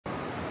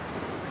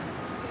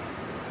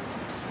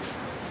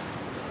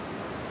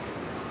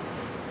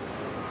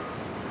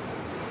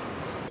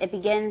It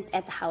begins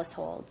at the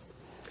households.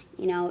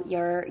 You know,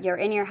 you're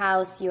in your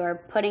house, you're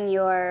putting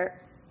your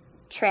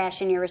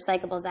trash and your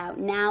recyclables out.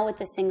 Now with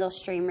the single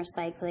stream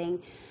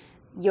recycling,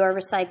 your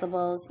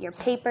recyclables, your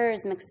paper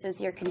is mixed with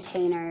your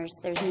containers.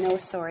 There's no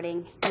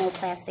sorting, no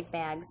plastic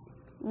bags,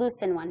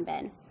 loose in one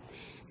bin.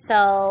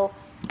 So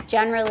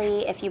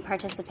generally, if you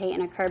participate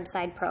in a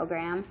curbside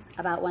program,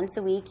 about once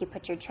a week, you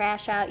put your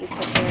trash out, you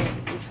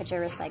put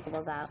your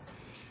recyclables out.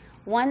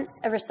 Once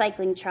a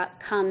recycling truck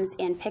comes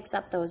and picks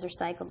up those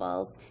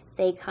recyclables,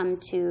 they come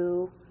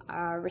to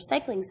our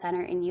recycling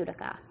center in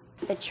Utica.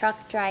 The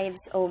truck drives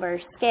over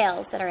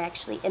scales that are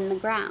actually in the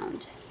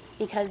ground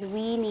because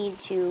we need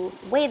to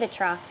weigh the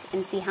truck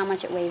and see how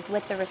much it weighs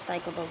with the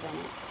recyclables in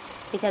it.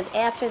 Because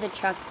after the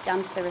truck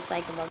dumps the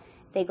recyclables,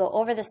 they go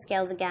over the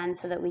scales again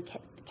so that we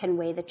can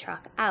weigh the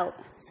truck out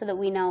so that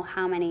we know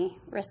how many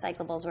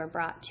recyclables were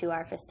brought to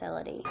our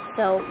facility.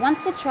 So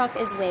once the truck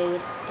is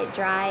weighed, it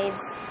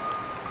drives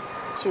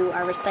to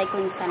our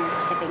recycling center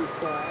tipping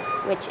floor,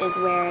 which is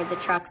where the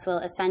trucks will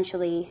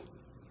essentially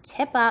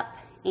tip up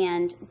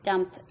and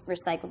dump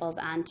recyclables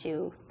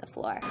onto the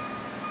floor.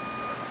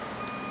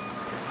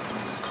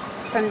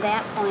 From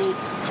that point,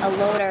 a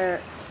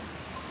loader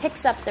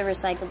picks up the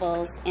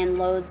recyclables and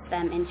loads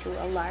them into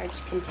a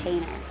large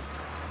container.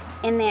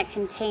 In that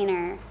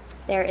container,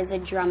 there is a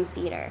drum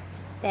feeder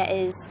that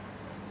is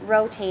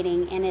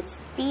rotating, and it's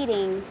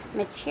feeding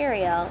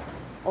material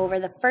over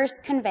the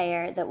first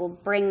conveyor that will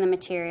bring the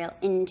material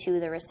into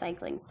the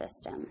recycling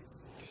system.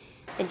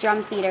 The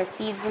drum feeder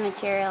feeds the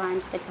material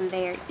onto the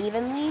conveyor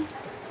evenly,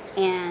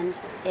 and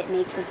it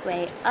makes its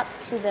way up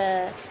to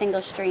the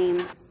single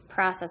stream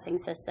processing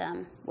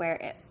system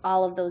where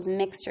all of those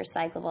mixed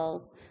recyclables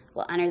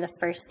will enter the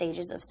first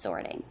stages of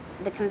sorting.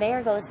 The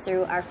conveyor goes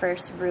through our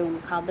first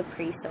room called the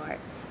Presort,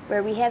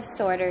 where we have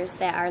sorters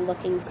that are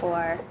looking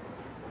for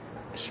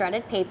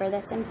shredded paper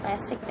that's in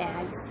plastic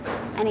bags,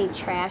 any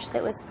trash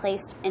that was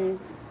placed in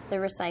the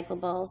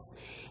recyclables,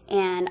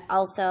 and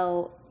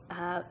also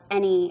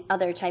any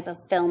other type of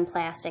film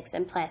plastics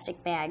and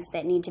plastic bags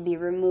that need to be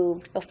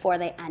removed before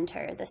they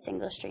enter the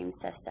single stream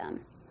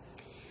system.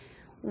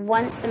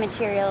 Once the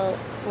material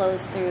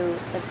flows through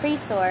the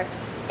pre-sort,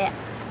 it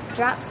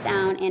drops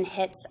down and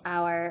hits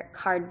our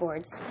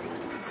cardboard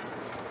screens.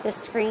 The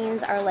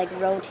screens are like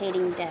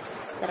rotating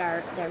discs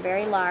they're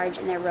very large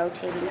and they're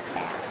rotating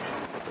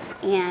fast.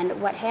 And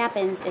what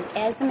happens is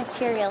as the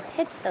material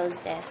hits those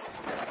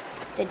discs,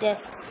 the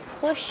discs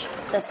push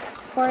the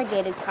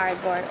corrugated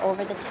cardboard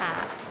over the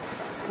top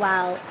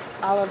while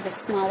all of the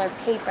smaller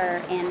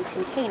paper and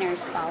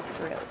containers fall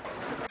through.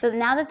 So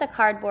now that the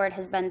cardboard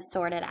has been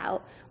sorted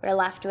out, we're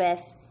left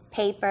with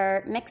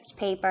paper, mixed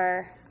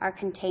paper, our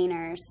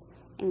containers,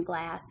 and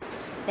glass.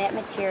 That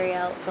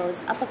material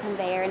goes up a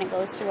conveyor and it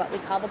goes through what we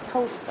call the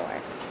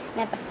post-sort.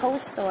 And at the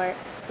post-sort,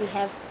 we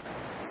have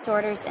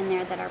sorters in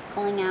there that are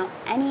pulling out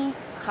any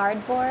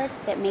cardboard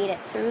that made it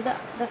through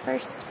the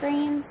first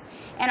screens,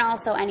 and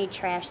also any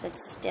trash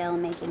that's still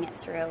making it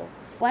through.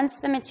 Once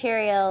the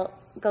material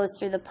goes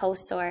through the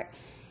post-sort,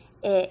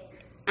 it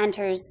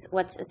enters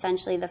what's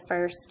essentially the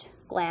first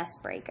glass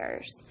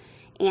breakers.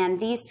 And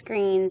these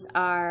screens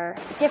are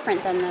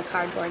different than the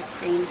cardboard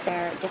screens.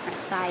 They're different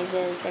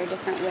sizes, they're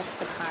different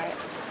widths apart.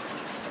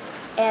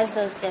 As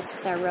those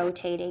discs are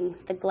rotating,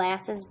 the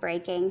glass is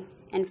breaking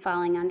and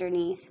falling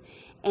underneath,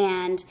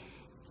 and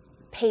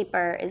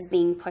paper is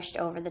being pushed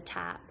over the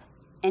top,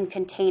 and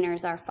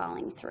containers are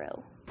falling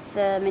through.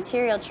 The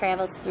material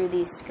travels through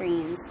these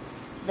screens.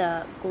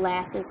 The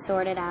glass is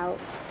sorted out,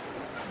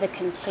 the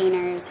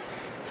containers,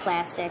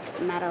 plastic,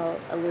 metal,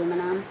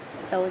 aluminum,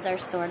 those are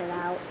sorted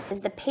out.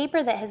 The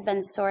paper that has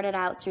been sorted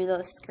out through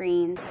those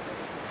screens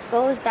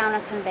goes down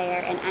a conveyor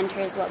and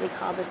enters what we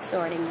call the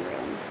sorting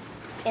room.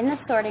 In the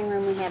sorting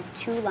room, we have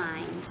two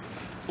lines,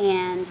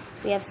 and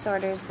we have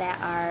sorters that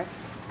are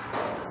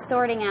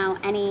sorting out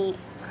any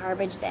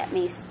garbage that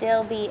may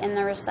still be in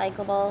the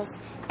recyclables,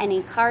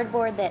 any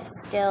cardboard that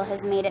still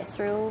has made it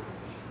through,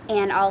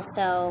 and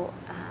also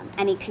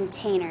any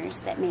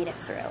containers that made it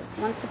through.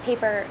 Once the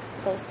paper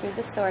goes through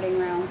the sorting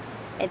room,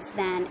 it's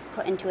then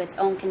put into its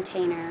own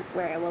container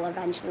where it will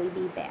eventually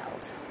be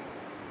baled.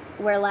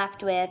 We're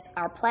left with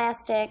our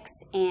plastics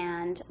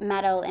and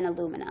metal and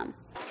aluminum.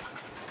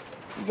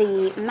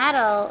 The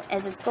metal,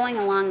 as it's going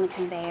along the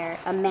conveyor,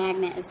 a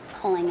magnet is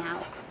pulling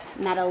out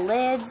metal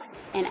lids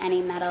and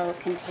any metal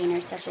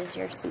containers such as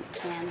your soup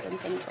cans and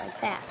things like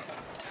that.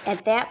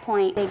 At that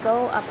point, they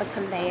go up a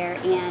conveyor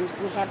and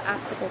we have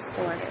optical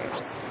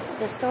sorters.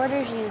 The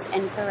sorters use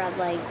infrared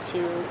light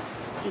to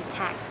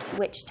detect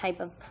which type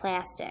of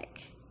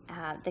plastic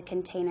the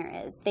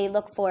container is. They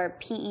look for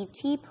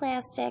PET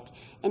plastic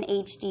and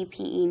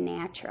HDPE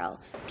natural.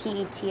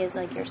 PET is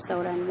like your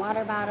soda and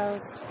water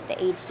bottles. The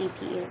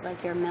HDPE is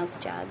like your milk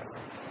jugs.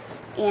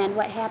 And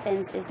what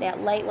happens is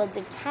that light will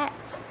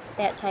detect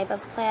that type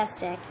of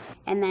plastic,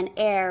 and then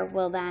air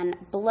will then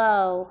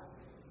blow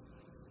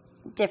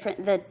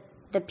the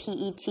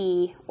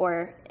PET,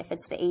 or if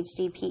it's the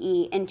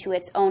HDPE, into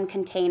its own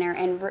container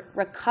and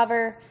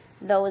recover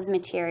those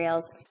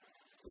materials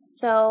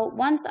So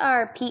once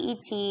our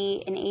PET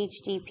and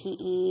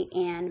HDPE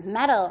and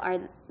metal are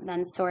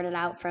then sorted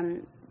out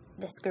from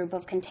this group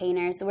of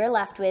containers, we're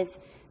left with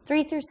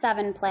 3 through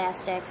 7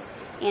 plastics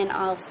and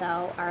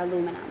also our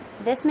aluminum.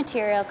 This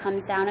material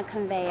comes down a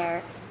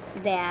conveyor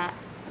that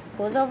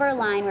goes over a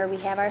line where we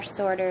have our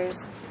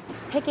sorters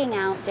picking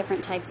out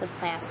different types of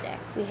plastic.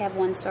 We have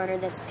one sorter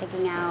that's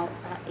picking out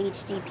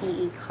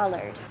HDPE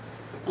colored,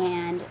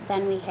 and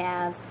then we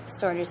have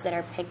sorters that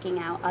are picking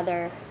out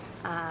other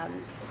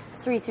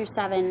 3 through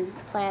 7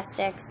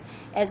 plastics,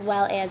 as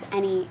well as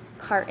any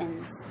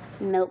cartons.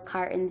 Milk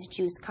cartons,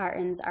 juice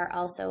cartons are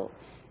also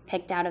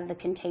picked out of the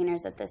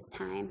containers at this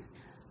time.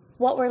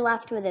 What we're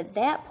left with at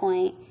that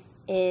point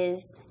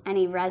is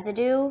any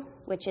residue,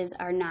 which is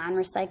our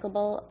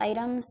non-recyclable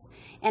items,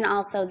 and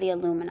also the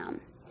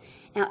aluminum.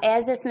 Now,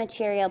 as this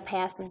material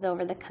passes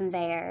over the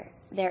conveyor,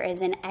 there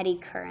is an eddy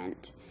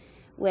current,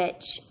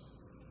 which,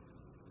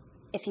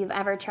 if you've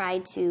ever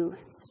tried to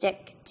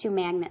stick two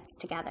magnets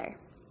together,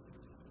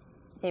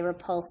 they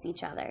repulse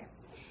each other.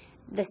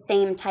 The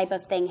same type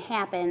of thing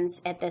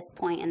happens at this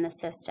point in the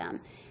system.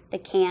 The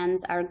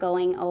cans are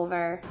going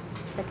over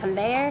the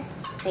conveyor,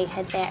 they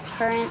hit that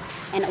current,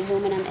 and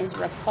aluminum is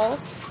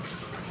repulsed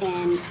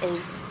and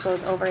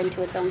goes over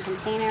into its own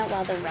container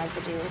while the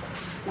residue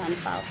then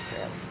falls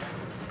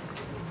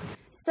through.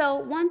 So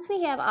once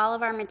we have all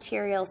of our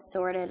materials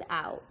sorted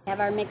out, we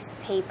have our mixed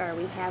paper,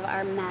 we have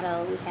our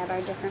metal, we have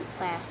our different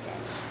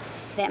plastics,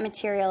 that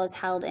material is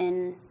held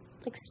in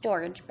like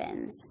storage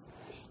bins.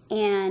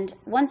 And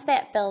once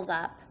that fills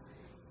up,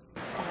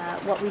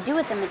 what we do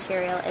with the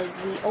material is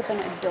we open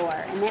a door,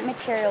 and that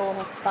material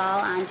will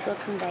fall onto a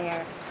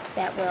conveyor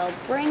that will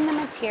bring the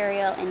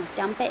material and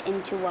dump it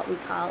into what we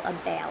call a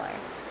baler.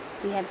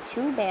 We have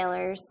 2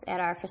 balers at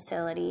our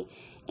facility,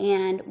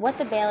 and what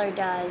the baler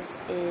does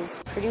is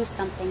produce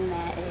something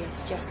that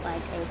is just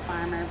like a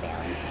farmer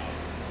baling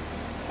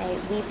hay.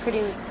 Okay, we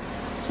produce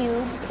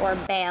cubes or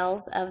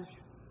bales of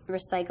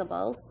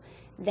recyclables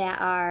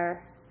that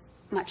are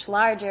much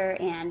larger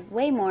and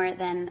way more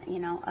than,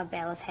 a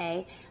bale of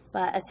hay,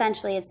 but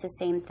essentially it's the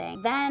same thing.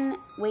 Then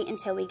wait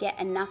until we get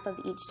enough of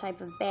each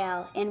type of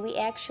bale, and we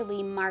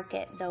actually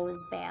market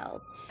those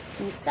bales.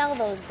 We sell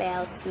those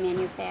bales to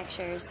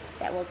manufacturers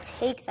that will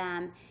take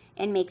them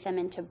and make them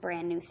into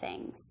brand new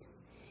things.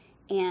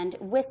 And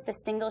with the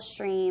single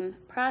stream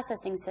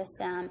processing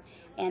system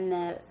and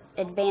the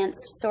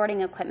advanced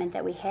sorting equipment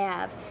that we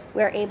have,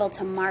 we're able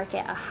to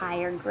market a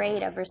higher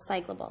grade of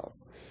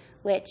recyclables,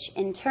 which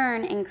in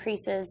turn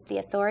increases the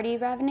authority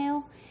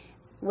revenue,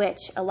 which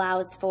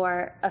allows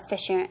for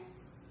efficient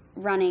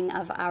running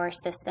of our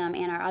system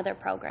and our other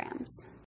programs.